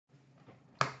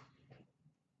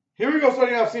Here we go,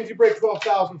 starting off CNC break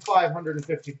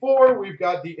 12,554. We've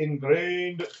got the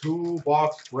Engrained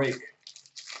 2-box break.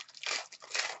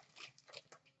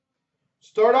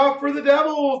 Start off for the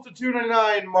Devils to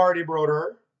 299, Marty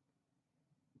Brodeur.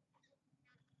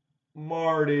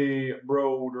 Marty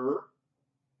Brodeur,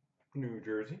 New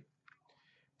Jersey.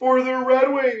 For the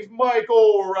Red Wings,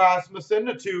 Michael Rasmussen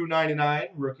to 299,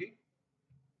 rookie.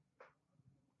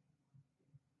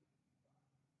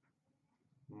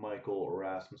 Michael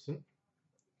Rasmussen.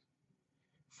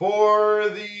 For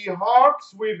the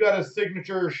Hawks, we've got a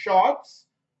signature shots,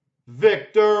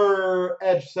 Victor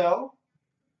Edgecell.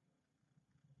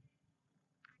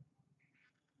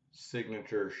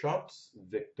 Signature shots,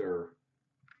 Victor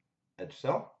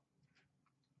Edgecell.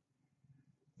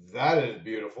 That is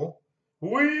beautiful.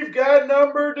 We've got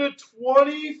number to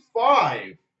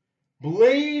 25.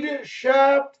 Blade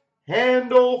shaft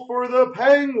handle for the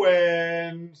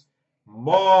Penguins,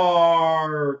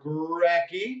 Mark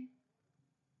Recchi.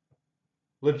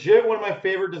 Legit one of my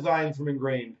favorite designs from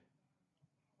Engrained.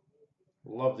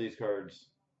 Love these cards.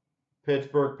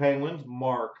 Pittsburgh Penguins,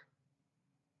 Mark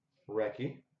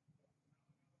Recchi.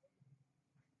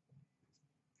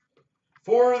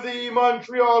 For the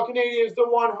Montreal Canadiens, the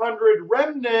 100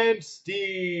 remnant,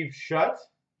 Steve Shutt.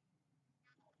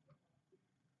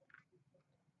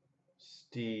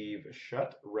 Steve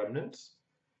Shutt, remnants.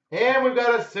 And we've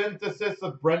got a synthesis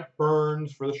of Brent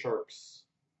Burns for the Sharks.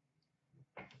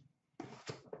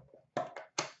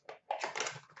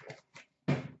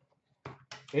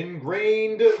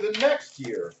 Engrained the next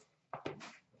year.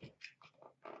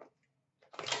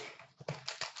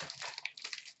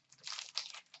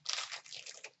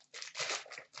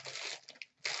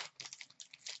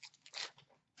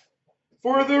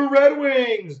 For the Red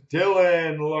Wings,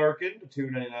 Dylan Larkin to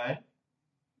 299.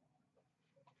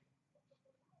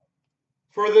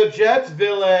 For the Jets,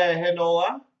 Ville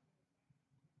Heinola,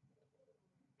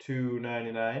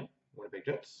 299, Winnipeg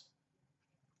Jets.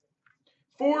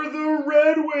 For the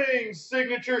Red Wings,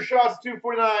 signature shots,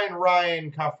 249,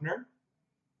 Ryan Kuffner.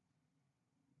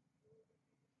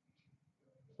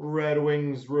 Red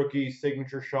Wings rookie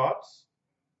signature shots,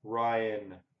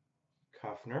 Ryan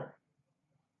Kuffner.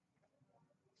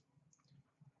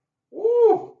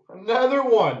 Ooh, another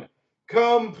one.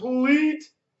 Complete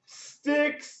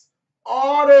Sticks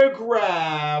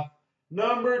autograph.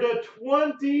 Number to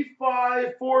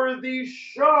 25 for the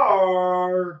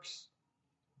Sharks,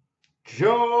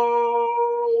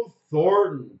 Joe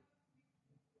Thornton.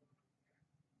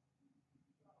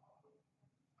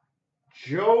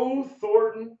 Joe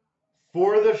Thornton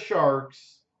for the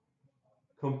Sharks.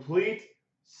 Complete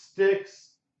Sticks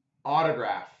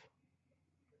autograph.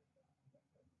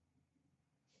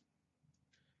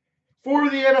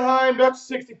 For the Anaheim Ducks,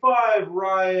 65,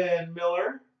 Ryan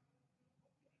Miller.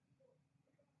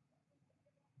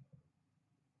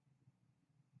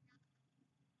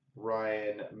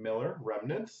 Ryan Miller,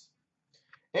 remnants.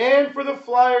 And for the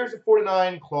Flyers,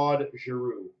 49, Claude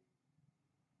Giroux.